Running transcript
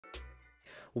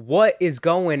What is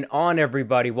going on,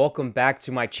 everybody? Welcome back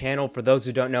to my channel. For those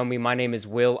who don't know me, my name is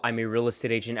Will. I'm a real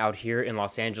estate agent out here in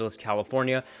Los Angeles,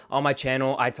 California. On my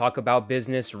channel, I talk about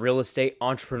business, real estate,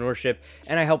 entrepreneurship,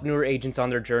 and I help newer agents on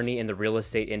their journey in the real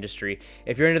estate industry.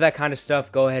 If you're into that kind of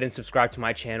stuff, go ahead and subscribe to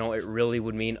my channel. It really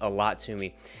would mean a lot to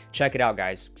me. Check it out,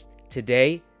 guys.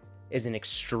 Today is an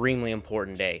extremely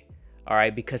important day, all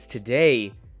right? Because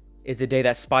today is the day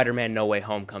that Spider-Man No Way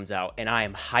Home comes out, and I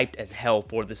am hyped as hell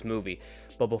for this movie.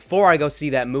 But before I go see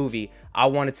that movie, I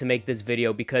wanted to make this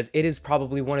video because it is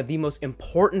probably one of the most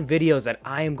important videos that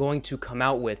I am going to come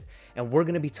out with, and we're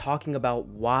going to be talking about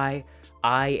why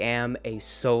I am a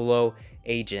solo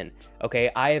agent. Okay,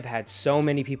 I have had so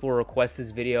many people request this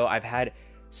video. I've had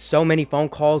so many phone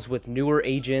calls with newer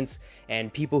agents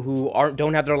and people who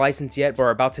don't have their license yet but are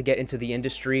about to get into the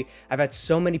industry. I've had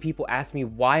so many people ask me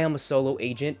why I'm a solo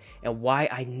agent and why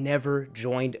I never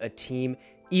joined a team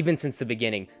even since the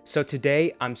beginning. So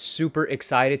today, I'm super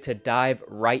excited to dive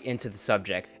right into the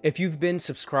subject. If you've been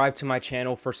subscribed to my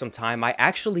channel for some time, I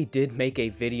actually did make a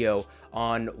video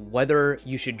on whether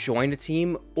you should join a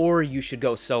team or you should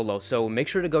go solo. So make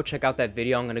sure to go check out that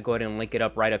video. I'm gonna go ahead and link it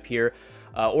up right up here,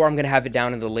 or I'm gonna have it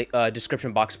down in the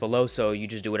description box below, so you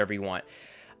just do whatever you want.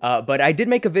 But I did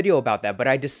make a video about that, but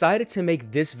I decided to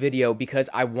make this video because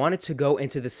I wanted to go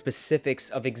into the specifics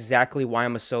of exactly why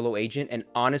I'm a solo agent. And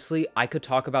honestly, I could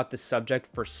talk about this subject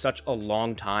for such a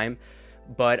long time,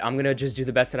 but I'm going to just do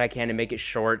the best that I can to make it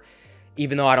short.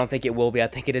 Even though I don't think it will be, I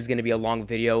think it is going to be a long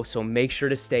video. So make sure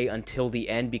to stay until the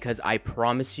end, because I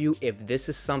promise you, if this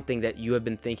is something that you have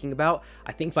been thinking about,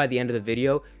 I think by the end of the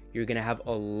video, you're going to have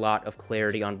a lot of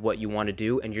clarity on what you want to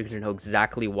do, and you're going to know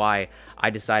exactly why I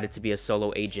decided to be a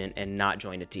solo agent and not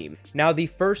join a team. Now, the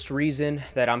first reason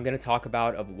that I'm going to talk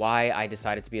about of why I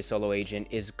decided to be a solo agent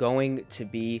is going to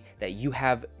be that you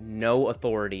have no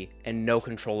authority and no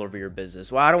control over your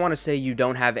business. Well, I don't want to say you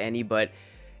don't have any, but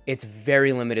it's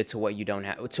very limited to what you don't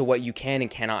have, to what you can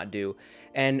and cannot do.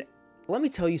 And let me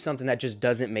tell you something that just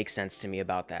doesn't make sense to me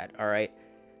about that, all right?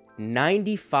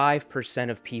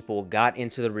 95% of people got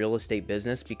into the real estate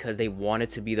business because they wanted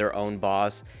to be their own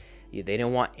boss. They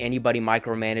didn't want anybody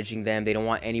micromanaging them. They don't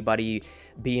want anybody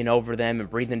being over them and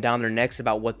breathing down their necks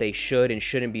about what they should and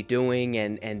shouldn't be doing.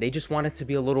 And they just wanted to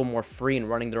be a little more free in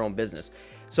running their own business.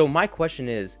 So my question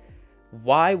is,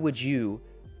 why would you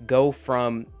go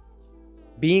from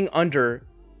being under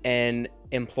an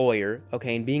employer,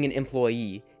 okay, and being an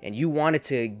employee, and you wanted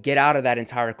to get out of that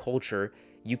entire culture?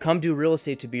 You come do real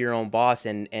estate to be your own boss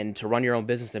and to run your own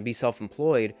business and be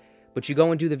self-employed, but you go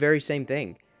and do the very same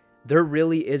thing. There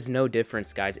really is no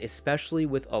difference, guys, especially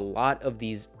with a lot of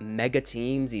these mega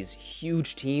teams, these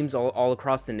huge teams all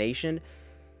across the nation.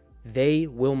 They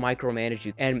will micromanage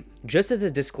you. And just as a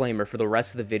disclaimer for the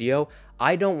rest of the video,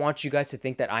 I don't want you guys to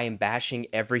think that I am bashing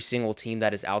every single team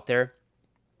that is out there.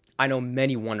 I know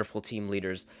many wonderful team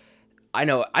leaders. I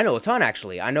know a ton,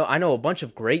 actually. I know a bunch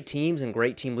of great teams and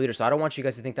great team leaders, so I don't want you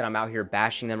guys to think that I'm out here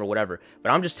bashing them or whatever,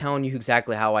 but I'm just telling you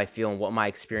exactly how I feel and what my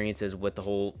experience is with the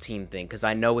whole team thing, because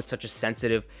I know it's such a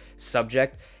sensitive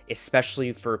subject,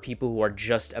 especially for people who are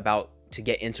just about to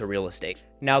get into real estate.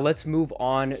 Now, let's move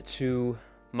on to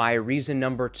my reason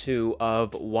number 2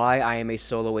 of why I am a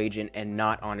solo agent and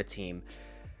not on a team.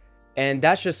 And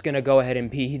that's just going to go ahead and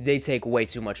be, they take way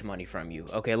too much money from you.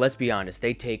 Okay, let's be honest.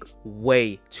 They take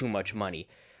way too much money.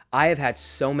 I have had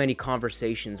so many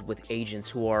conversations with agents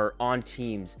who are on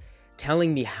teams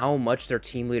telling me how much their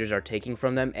team leaders are taking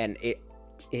from them, and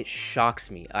it shocks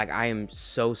me. Like, I am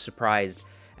so surprised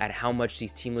at how much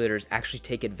these team leaders actually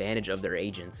take advantage of their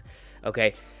agents.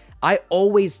 Okay, I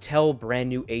always tell brand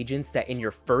new agents that in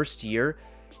your first year,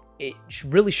 it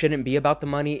really shouldn't be about the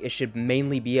money. It should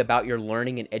mainly be about your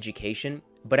learning and education.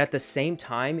 But at the same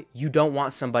time, you don't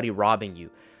want somebody robbing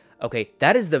you. Okay,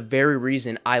 that is the very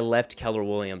reason I left Keller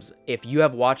Williams. If you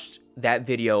have watched that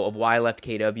video of why I left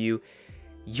KW,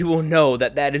 you will know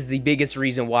that that is the biggest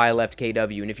reason why I left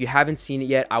KW. And if you haven't seen it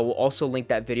yet, I will also link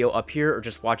that video up here, or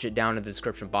just watch it down in the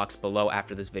description box below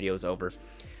after this video is over.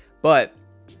 But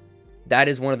that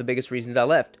is one of the biggest reasons I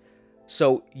left.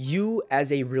 So you,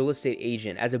 as a real estate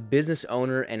agent, as a business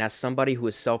owner, and as somebody who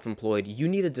is self-employed, you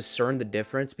need to discern the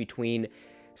difference between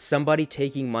somebody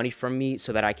taking money from me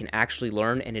so that I can actually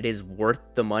learn and it is worth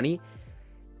the money.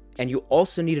 And you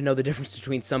also need to know the difference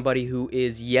between somebody who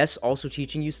is, yes, also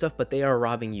teaching you stuff, but they are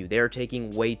robbing you. They are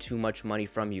taking way too much money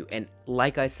from you. And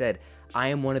like I said, I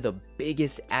am one of the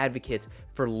biggest advocates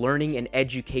for learning and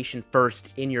education first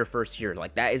in your first year.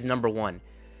 Like, that is number 1.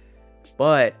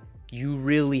 But you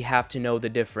really have to know the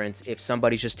difference if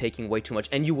somebody's just taking way too much,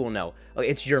 and you will know.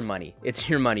 It's your money. It's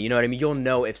your money, you know what I mean? You'll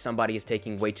know if somebody is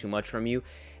taking way too much from you,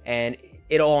 And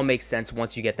it all makes sense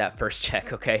once you get that first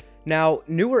check, okay? Now,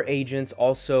 newer agents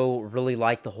also really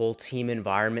like the whole team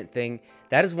environment thing.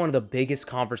 That is one of the biggest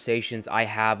conversations I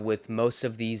have with most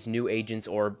of these new agents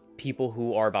or people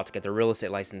who are about to get their real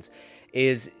estate license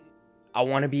is, I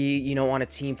want to be, you know, on a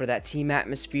team for that team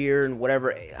atmosphere and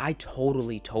whatever. I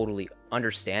totally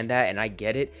understand that, and I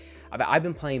get it. I've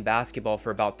been playing basketball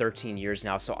for about 13 years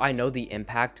now, so I know the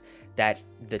impact that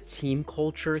the team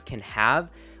culture can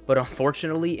have. But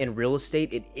unfortunately, in real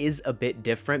estate, it is a bit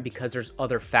different because there's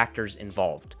other factors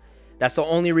involved. That's the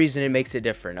only reason it makes it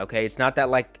different, okay? It's not that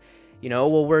like, you know,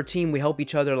 well, we're a team, we help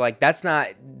each other. Like, that's not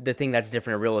the thing that's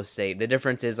different in real estate. The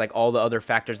difference is like all the other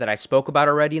factors that I spoke about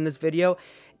already in this video,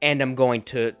 and I'm going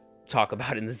to talk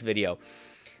about in this video.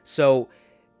 So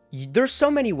there's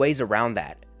so many ways around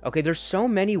that, okay? There's so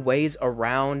many ways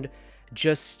around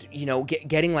just, you know,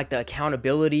 getting like the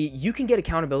accountability. You can get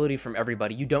accountability from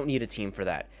everybody. You don't need a team for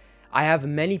that. I have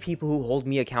many people who hold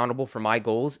me accountable for my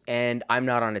goals, and I'm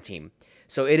not on a team.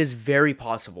 So it is very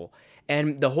possible.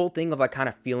 And the whole thing of like kind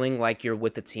of feeling like you're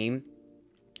with the team,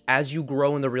 as you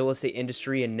grow in the real estate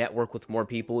industry and network with more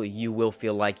people, you will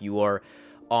feel like you are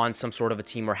on some sort of a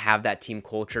team or have that team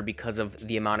culture because of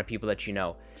the amount of people that you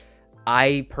know.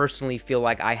 I personally feel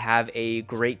like I have a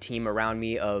great team around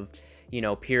me of, you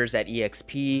know, peers at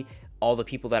EXP, all the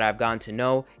people that I've gotten to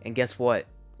know, and guess what?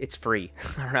 It's free.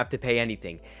 I don't have to pay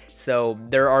anything. So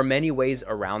there are many ways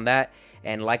around that,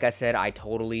 and like I said, I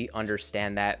totally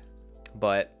understand that,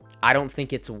 but I don't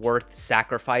think it's worth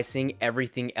sacrificing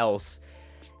everything else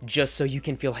just so you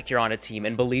can feel like you're on a team.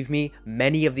 And believe me,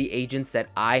 many of the agents that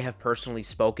I have personally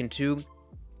spoken to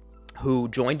who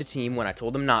joined a team when I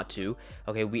told them not to,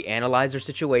 okay, we analyzed their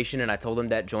situation and I told them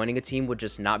that joining a team would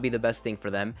just not be the best thing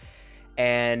for them.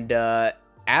 And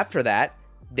after that,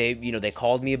 they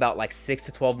called me about like 6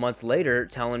 to 12 months later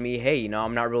telling me, hey, you know,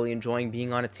 I'm not really enjoying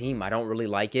being on a team. I don't really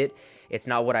like it. It's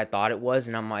not what I thought it was.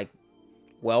 And I'm like,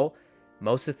 well,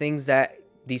 most of the things that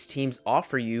these teams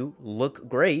offer you look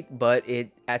great, but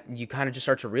you kind of just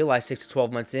start to realize 6 to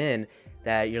 12 months in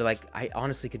that you're like, I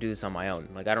honestly could do this on my own.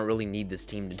 Like, I don't really need this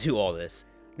team to do all this.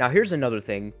 Now, here's another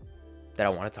thing that I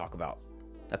want to talk about,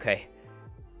 okay?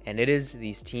 And it is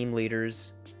these team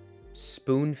leaders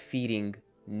spoon-feeding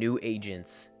new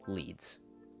agents leads,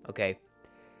 okay?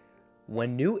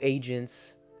 When new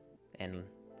agents and,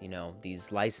 you know, these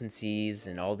licensees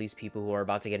and all these people who are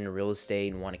about to get into real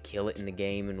estate and want to kill it in the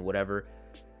game and whatever,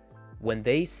 when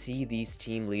they see these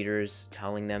team leaders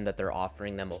telling them that they're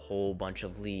offering them a whole bunch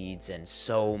of leads and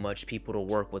so much people to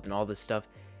work with and all this stuff,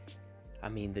 I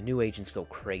mean, the new agents go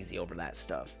crazy over that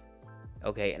stuff,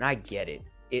 okay? And I get it.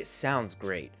 It sounds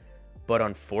great. But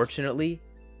unfortunately,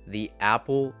 the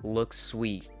apple looks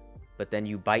sweet, but then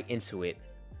you bite into it,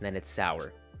 and then it's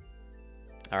sour.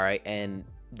 All right, and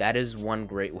that is one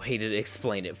great way to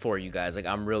explain it for you guys. Like,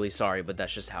 I'm really sorry, but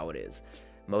that's just how it is.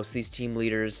 Most of these team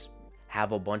leaders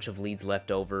have a bunch of leads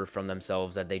left over from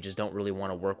themselves that they just don't really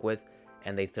want to work with,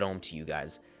 and they throw them to you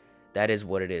guys. That is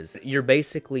what it is. You're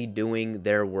basically doing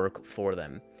their work for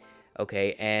them,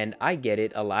 okay? And I get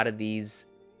it. A lot of these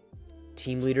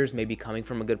team leaders may be coming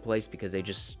from a good place because they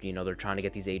just, you know, they're trying to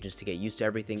get these agents to get used to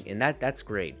everything, and that's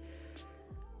great.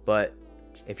 But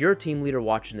if you're a team leader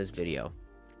watching this video,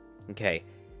 okay,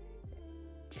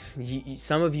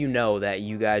 some of you know that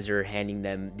you guys are handing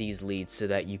them these leads so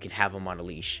that you can have them on a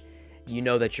leash. You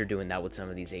know that you're doing that with some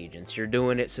of these agents. You're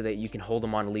doing it so that you can hold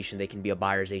them on a leash and they can be a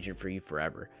buyer's agent for you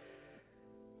forever.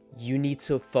 You need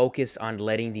to focus on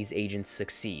letting these agents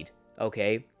succeed,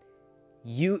 okay?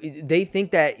 They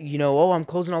think that, you know, oh, I'm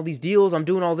closing all these deals, I'm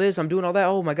doing all this, I'm doing all that,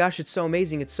 oh my gosh, it's so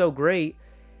amazing, it's so great.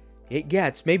 Yeah,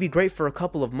 it's maybe great for a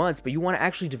couple of months, but you want to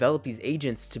actually develop these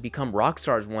agents to become rock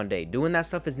stars one day. Doing that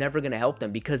stuff is never going to help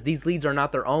them because these leads are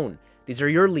not their own. These are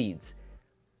your leads.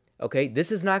 Okay,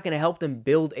 this is not going to help them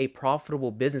build a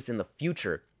profitable business in the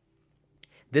future.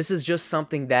 This is just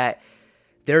something that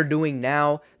they're doing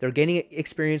now. They're getting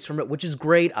experience from it, which is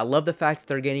great. I love the fact that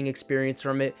they're getting experience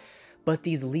from it, but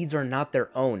these leads are not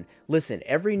their own. Listen,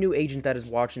 every new agent that is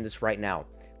watching this right now,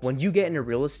 when you get into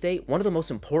real estate, one of the most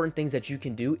important things that you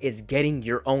can do is getting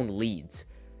your own leads,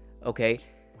 okay?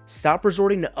 Stop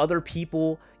resorting to other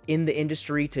people in the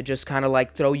industry to just kind of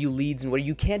like throw you leads and where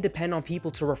you can't depend on people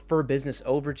to refer business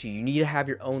over to you. You need to have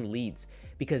your own leads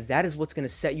because that is what's going to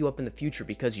set you up in the future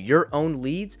because your own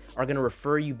leads are going to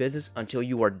refer you business until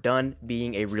you are done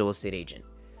being a real estate agent.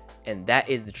 And that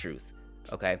is the truth,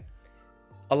 okay?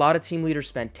 A lot of team leaders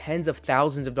spend tens of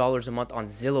thousands of dollars a month on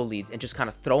Zillow leads and just kind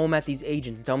of throw them at these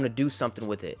agents and tell them to do something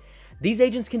with it. These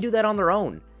agents can do that on their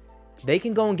own. They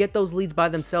can go and get those leads by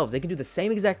themselves. They can do the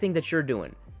same exact thing that you're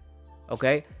doing,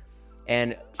 okay?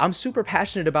 And I'm super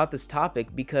passionate about this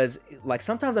topic because like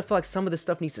sometimes I feel like some of this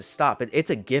stuff needs to stop. It's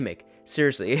a gimmick.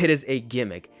 Seriously, it is a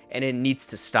gimmick and it needs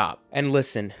to stop. And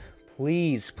listen,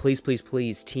 please, please, please,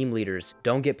 please, team leaders,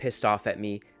 don't get pissed off at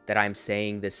me that I'm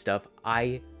saying this stuff.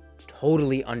 I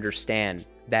totally understand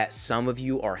that some of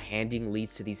you are handing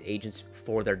leads to these agents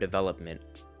for their development.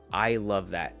 I love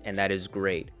that, and that is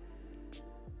great.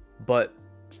 But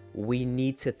we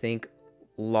need to think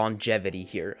longevity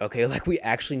here, okay? Like we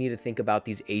actually need to think about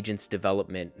these agents'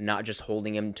 development, not just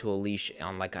holding them to a leash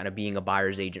on like kind of being a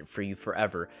buyer's agent for you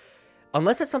forever.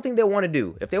 Unless that's something they want to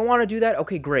do. If they want to do that,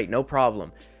 okay, great, no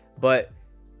problem. But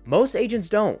most agents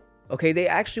don't, okay? They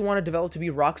actually want to develop to be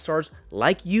rock stars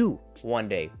like you one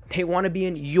day. They want to be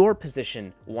in your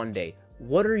position one day.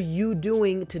 What are you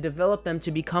doing to develop them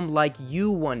to become like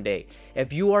you one day?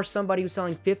 If you are somebody who's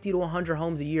selling 50 to 100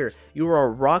 homes a year, you are a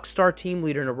rock star team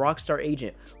leader and a rock star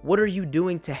agent. What are you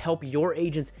doing to help your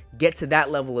agents get to that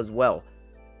level as well?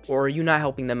 Or are you not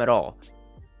helping them at all?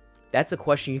 That's a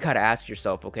question you got to ask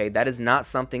yourself, okay? That is not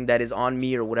something that is on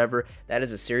me or whatever. That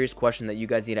is a serious question that you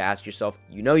guys need to ask yourself.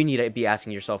 You know you need to be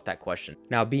asking yourself that question.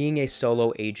 Now, being a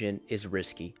solo agent is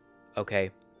risky,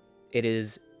 okay? It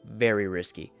is very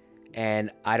risky.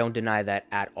 And I don't deny that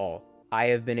at all. I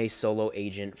have been a solo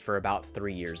agent for about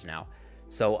 3 years now.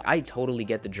 So I totally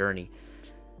get the journey.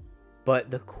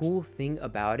 But the cool thing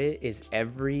about it is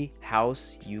every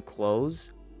house you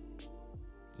close,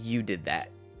 you did that.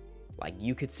 Like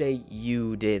you could say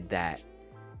you did that.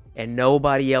 And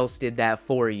nobody else did that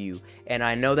for you. And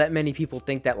I know that many people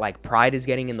think that like pride is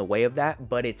getting in the way of that,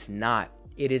 but it's not.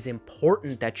 It is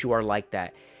important that you are like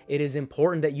that. It is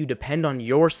important that you depend on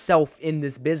yourself in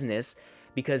this business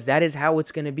because that is how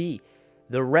it's going to be.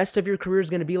 The rest of your career is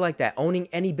going to be like that. Owning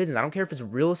any business, I don't care if it's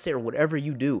real estate or whatever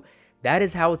you do, that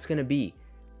is how it's going to be.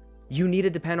 You need to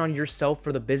depend on yourself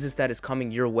for the business that is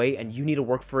coming your way, and you need to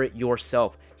work for it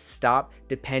yourself. Stop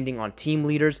depending on team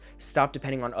leaders. Stop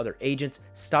depending on other agents.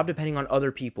 Stop depending on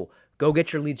other people. Go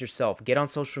get your leads yourself. Get on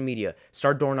social media.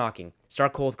 Start door knocking.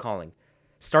 Start cold calling.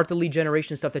 Start the lead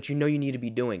generation stuff that you know you need to be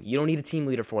doing. You don't need a team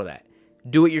leader for that.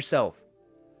 Do it yourself.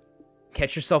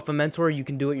 Catch yourself a mentor. You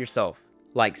can do it yourself.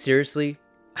 Like, seriously,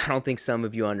 I don't think some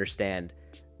of you understand.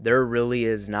 There really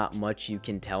is not much you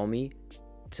can tell me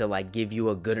to like give you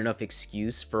a good enough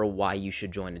excuse for why you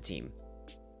should join a team.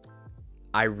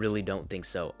 I really don't think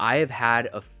so. I have had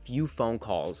a few phone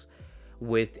calls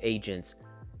with agents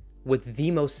with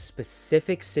the most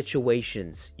specific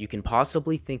situations you can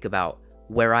possibly think about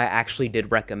where I actually did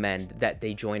recommend that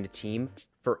they join a team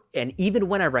and even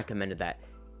when I recommended that,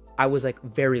 I was like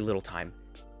very little time.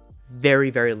 Very,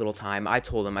 very little time. I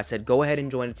told them, I said, go ahead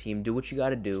and join a team, do what you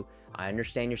got to do. I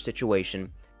understand your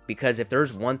situation because if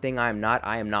there's one thing I am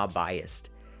not biased.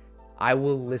 I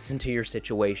will listen to your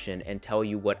situation and tell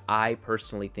you what I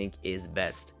personally think is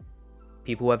best.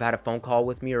 People who have had a phone call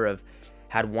with me or have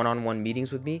had one-on-one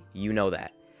meetings with me, you know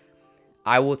that.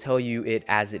 I will tell you it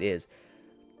as it is.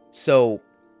 So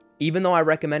even though I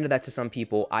recommended that to some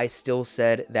people, I still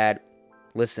said that,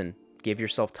 listen, give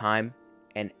yourself time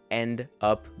and end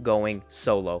up going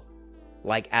solo.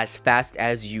 Like as fast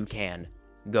as you can,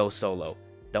 go solo.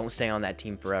 Don't stay on that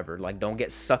team forever. Like don't get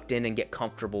sucked in and get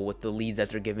comfortable with the leads that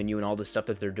they're giving you and all the stuff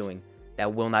that they're doing.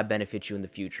 That will not benefit you in the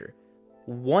future.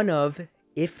 One of,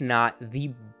 if not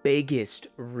the biggest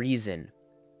reason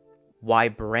why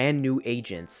brand new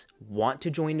agents want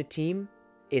to join a team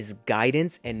is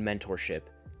guidance and mentorship.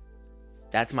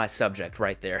 That's my subject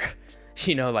right there.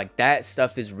 You know, like that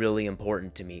stuff is really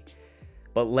important to me.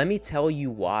 But let me tell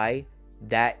you why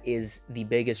that is the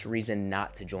biggest reason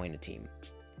not to join a team.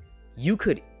 You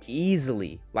could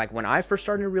easily, like when I first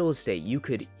started in real estate, you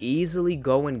could easily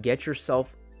go and get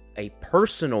yourself a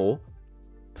personal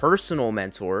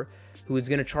mentor who is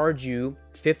going to charge you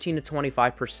 15 to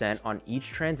 25% on each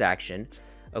transaction.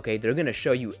 Okay, they're going to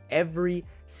show you every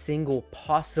single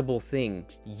possible thing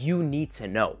you need to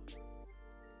know.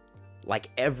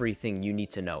 Like everything you need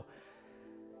to know.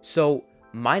 So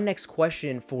my next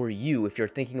question for you, if you're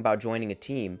thinking about joining a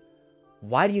team,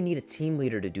 why do you need a team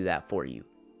leader to do that for you?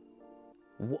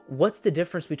 What's the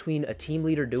difference between a team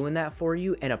leader doing that for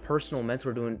you and a personal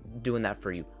mentor doing that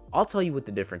for you? I'll tell you what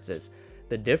the difference is.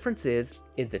 The difference is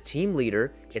the team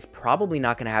leader is probably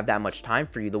not going to have that much time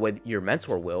for you the way your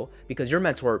mentor will, because your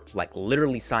mentor like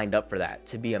literally signed up for that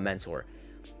to be a mentor.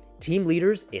 Team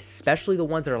leaders, especially the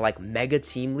ones that are like mega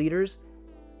team leaders,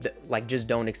 like just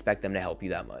don't expect them to help you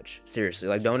that much. Seriously,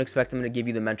 like don't expect them to give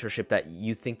you the mentorship that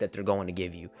you think that they're going to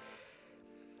give you.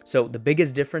 So the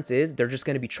biggest difference is they're just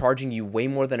going to be charging you way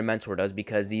more than a mentor does,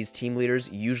 because these team leaders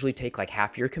usually take like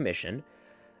half your commission.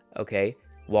 Okay.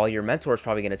 while your mentor is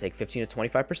probably going to take 15 to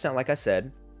 25%, like I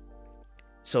said.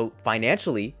 So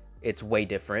financially, it's way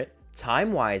different.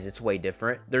 Time-wise, it's way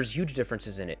different. There's huge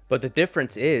differences in it. But the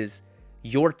difference is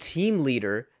your team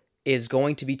leader is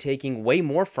going to be taking way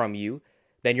more from you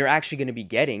than you're actually going to be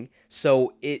getting.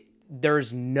 So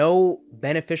there's no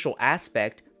beneficial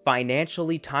aspect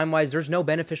financially, time-wise. There's no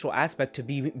beneficial aspect to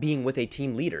being with a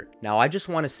team leader. Now, I just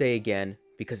want to say again,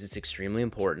 because it's extremely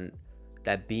important,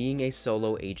 that being a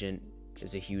solo agent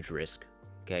is a huge risk,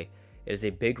 okay? It is a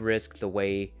big risk the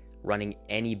way running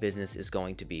any business is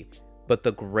going to be. But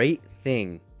the great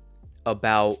thing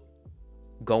about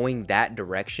going that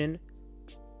direction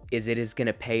is it is going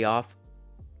to pay off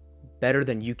better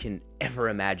than you can ever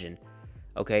imagine,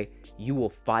 okay? You will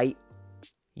fight,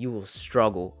 you will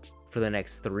struggle for the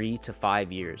next 3 to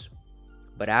 5 years.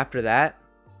 But after that,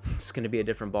 it's going to be a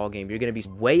different ballgame. You're going to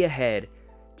be way ahead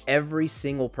every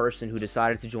single person who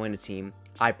decided to join a team.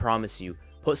 I promise you.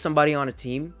 Put somebody on a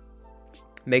team,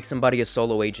 make somebody a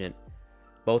solo agent.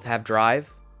 Both have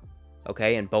drive,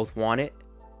 okay, and both want it.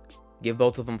 Give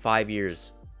both of them 5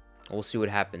 years. We'll see what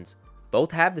happens.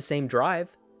 Both have the same drive.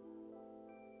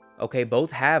 Okay,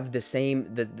 both have the same,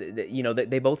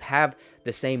 they both have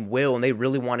the same will, and they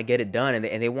really want to get it done,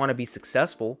 and they want to be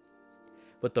successful.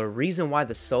 But the reason why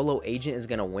the solo agent is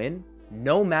going to win,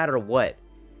 no matter what,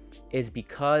 is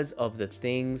because of the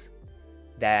things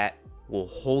that will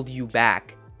hold you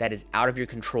back, that is out of your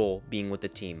control being with the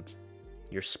team.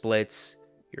 Your splits,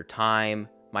 your time,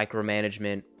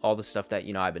 micromanagement, all the stuff that,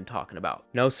 I've been talking about.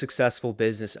 No successful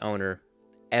business owner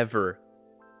ever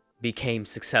became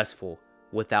successful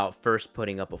without first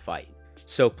putting up a fight.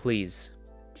 So please,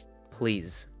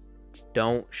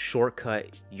 don't shortcut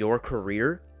your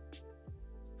career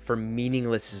for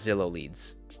meaningless Zillow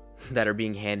leads that are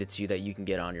being handed to you that you can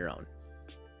get on your own.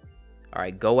 All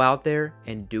right, go out there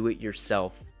and do it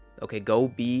yourself. Okay, go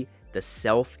be the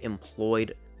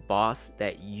self-employed boss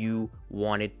that you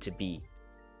wanted to be.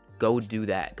 Go do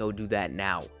that. Go do that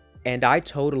now. And I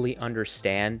totally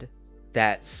understand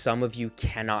that some of you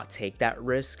cannot take that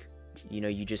risk.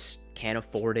 You just can't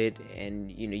afford it,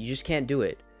 and you just can't do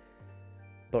it.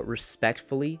 But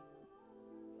respectfully,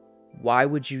 why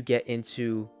would you get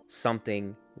into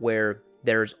something where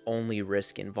there's only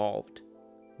risk involved?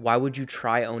 Why would you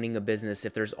try owning a business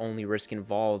if there's only risk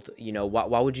involved?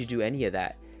 Why would you do any of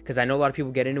that? Because I know a lot of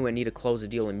people get into it and need to close a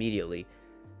deal immediately.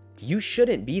 You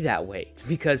shouldn't be that way,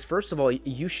 because first of all,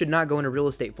 you should not go into real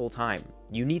estate full time.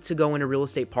 You need to go into real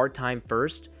estate part-time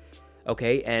first,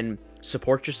 okay, and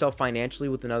support yourself financially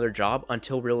with another job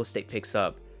until real estate picks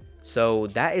up. So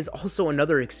that is also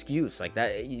another excuse. Like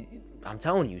that, I'm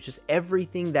telling you, just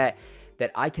everything that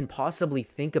I can possibly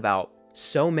think about,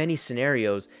 so many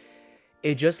scenarios,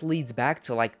 it just leads back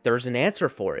to like there's an answer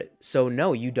for it. So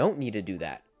no, you don't need to do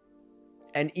that.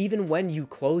 And even when you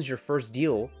close your first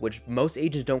deal, which most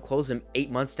agents don't close them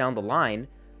 8 months down the line,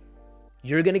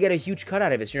 you're going to get a huge cut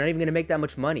out of it. So you're not even going to make that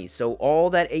much money. So all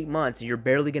that 8 months, you're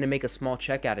barely going to make a small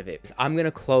check out of it. I'm going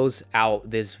to close out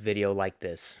this video like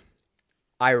this.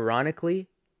 Ironically,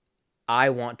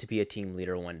 I want to be a team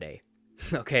leader one day.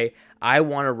 Okay? I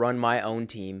want to run my own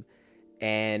team,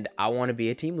 and I want to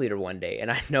be a team leader one day.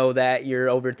 And I know that you're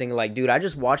overthinking like, dude, I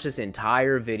just watched this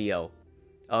entire video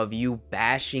of you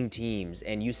bashing teams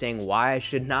and you saying why I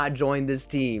should not join this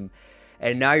team.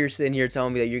 And now you're sitting here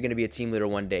telling me that you're going to be a team leader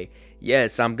one day.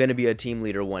 Yes, I'm going to be a team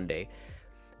leader one day.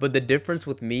 But the difference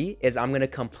with me is I'm going to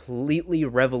completely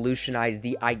revolutionize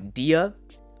the idea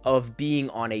of being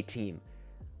on a team.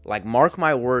 Like, mark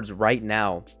my words right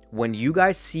now, when you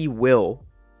guys see Will,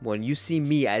 when you see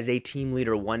me as a team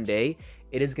leader one day,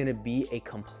 it is going to be a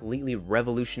completely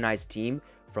revolutionized team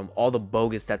from all the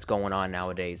bogus that's going on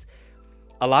nowadays.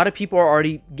 A lot of people are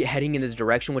already heading in this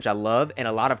direction, which I love, and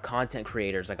a lot of content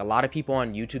creators, like a lot of people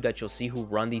on YouTube that you'll see who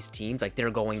run these teams, like they're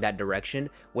going that direction,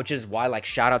 which is why, like,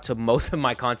 shout out to most of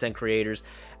my content creators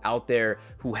out there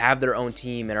who have their own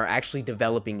team and are actually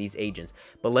developing these agents.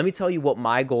 But let me tell you what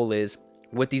my goal is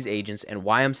with these agents and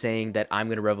why I'm saying that I'm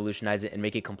going to revolutionize it and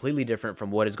make it completely different from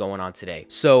what is going on today.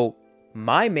 So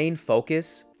my main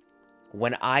focus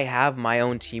when I have my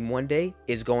own team one day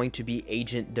is going to be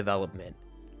agent development.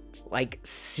 Like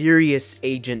serious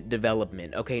agent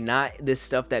development, okay? Not this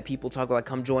stuff that people talk about, like,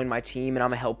 come join my team and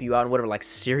I'm gonna help you out and whatever. Like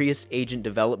serious agent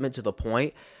development to the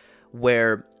point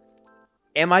where,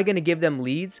 am I gonna give them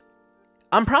leads?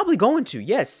 I'm probably going to,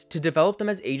 yes, to develop them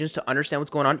as agents, to understand what's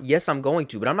going on. Yes, I'm going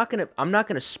to, but I'm not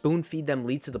gonna spoon feed them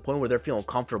leads to the point where they're feeling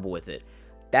comfortable with it.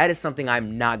 That is something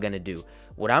I'm not gonna do.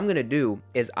 What I'm gonna do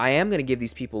is I am gonna give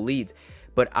these people leads,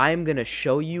 but I'm gonna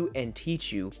show you and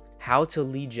teach you how to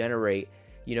lead generate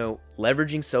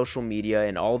leveraging social media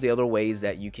and all the other ways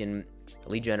that you can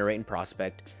lead generate and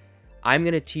prospect. I'm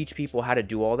going to teach people how to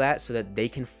do all that so that they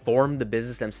can form the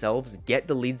business themselves, get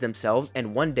the leads themselves,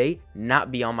 and one day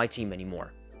not be on my team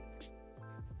anymore.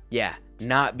 Yeah,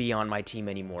 not be on my team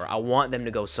anymore. I want them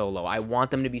to go solo. I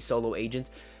want them to be solo agents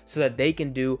so that they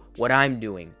can do what I'm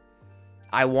doing.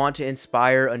 I want to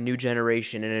inspire a new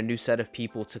generation and a new set of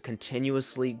people to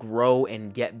continuously grow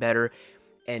and get better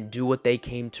and do what they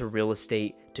came to real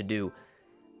estate to do.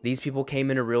 These people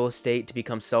came into real estate to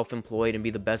become self-employed and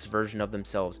be the best version of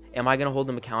themselves. Am I going to hold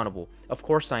them accountable? Of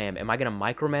course I am. Am I going to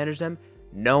micromanage them?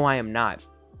 No, I am not.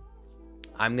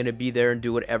 I'm going to be there and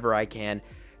do whatever I can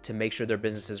to make sure their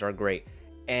businesses are great.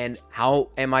 And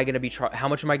how much am I going to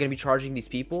be charging these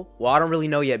people? Well, I don't really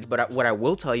know yet, but what I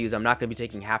will tell you is I'm not going to be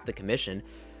taking half the commission.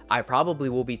 I probably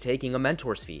will be taking a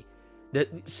mentor's fee.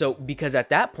 Because at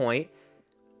that point,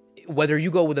 whether you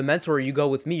go with a mentor or you go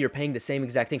with me, you're paying the same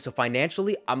exact thing. So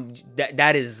financially,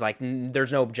 that is like,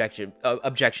 there's no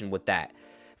objection with that.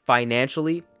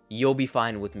 Financially, you'll be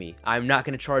fine with me. I'm not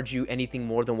going to charge you anything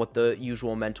more than what the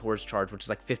usual mentors charge, which is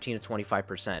like 15 to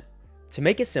 25%. To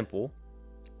make it simple,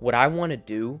 what I want to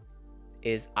do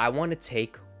is I want to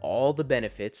take all the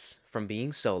benefits from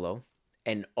being solo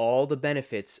and all the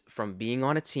benefits from being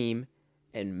on a team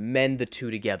and mend the two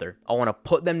together. I want to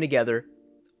put them together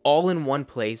all in one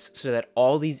place so that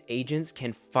all these agents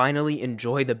can finally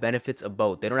enjoy the benefits of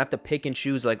both. They don't have to pick and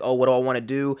choose like, oh, what do I want to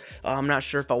do? Oh, I'm not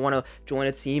sure if I want to join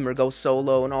a team or go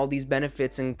solo and all these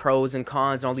benefits and pros and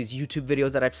cons and all these YouTube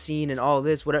videos that I've seen and all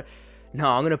this, whatever. No,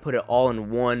 I'm going to put it all in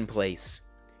one place.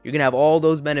 You're going to have all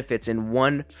those benefits in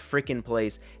one freaking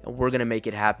place, and we're going to make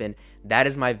it happen. That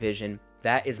is my vision.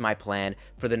 That is my plan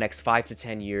for the next 5 to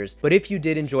 10 years. But if you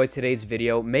did enjoy today's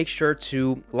video, make sure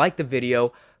to like the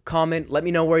video, comment, let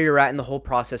me know where you're at in the whole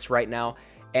process right now,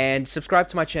 and subscribe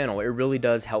to my channel. It really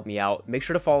does help me out. Make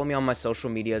sure to follow me on my social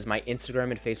medias. My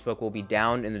Instagram and Facebook will be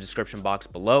down in the description box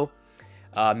below.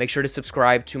 Make sure to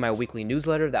subscribe to my weekly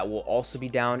newsletter. That will also be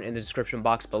down in the description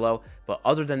box below. But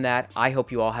other than that, I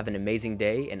hope you all have an amazing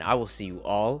day, and I will see you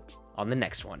all on the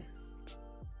next one.